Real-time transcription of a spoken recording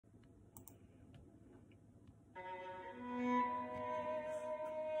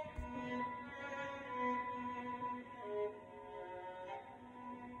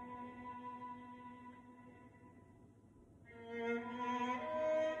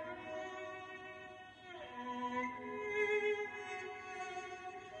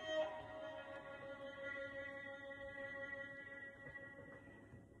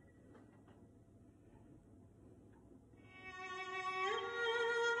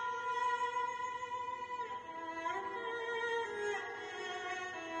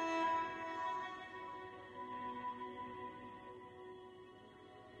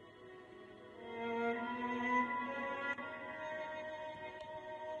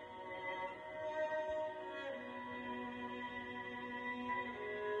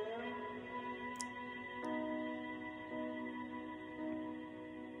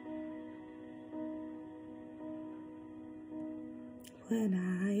When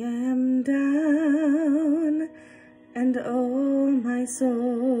I am down and oh my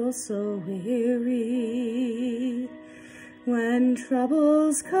soul so weary, when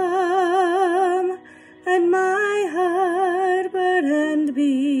troubles come and my heart burdened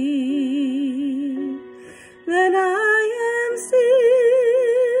be, then I am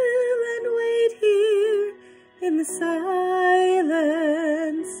still and wait here in the silence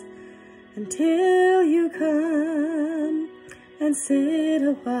until you come and sit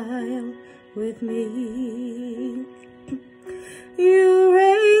a while with me. You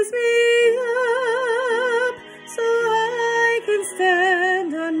raise me up so I can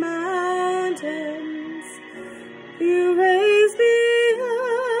stand on mountains. You raise me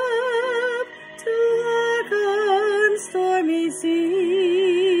up to walk on stormy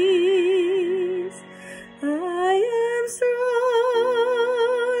seas. I am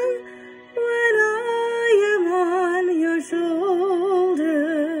strong when I am on your shoulders.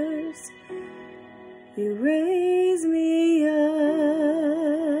 You raise me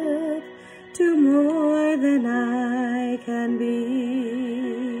up to more than I can be.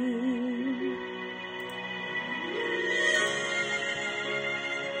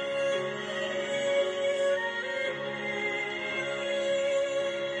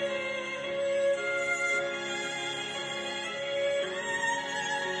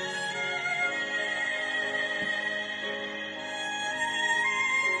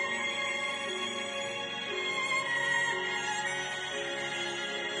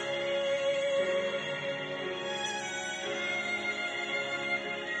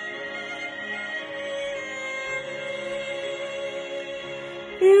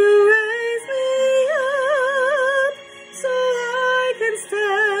 You raise me up so I can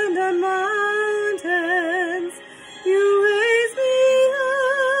stand on mountains. You raise me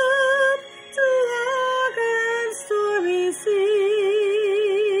up to walk on stormy seas.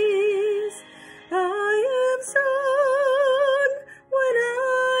 I am strong when I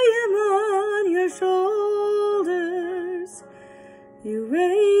am on your shoulders. You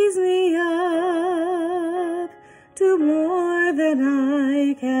raise me up to more than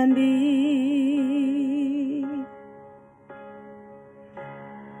I can be.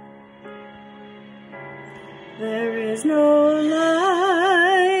 There is no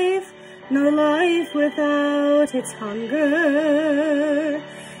life without its hunger.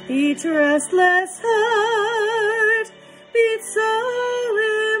 Each restless heart beats so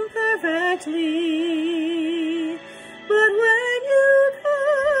imperfectly. But when you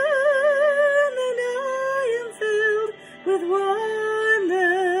come and I am filled with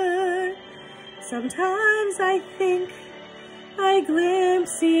wonder, sometimes I think I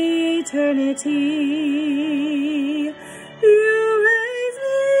glimpse eternity. You raise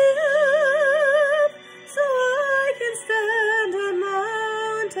me up so I can stand on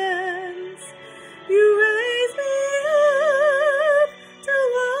mountains. You raise me up to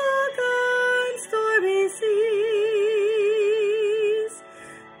walk on stormy seas.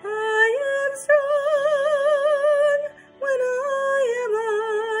 I am strong when I am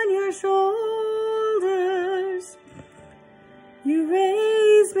on your shoulders. You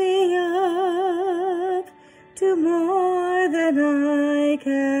raise me up to more than I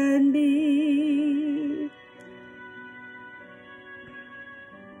can be.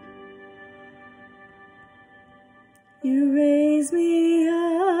 You raise me up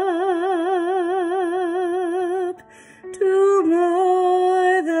to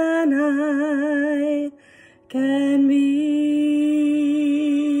more than I can be.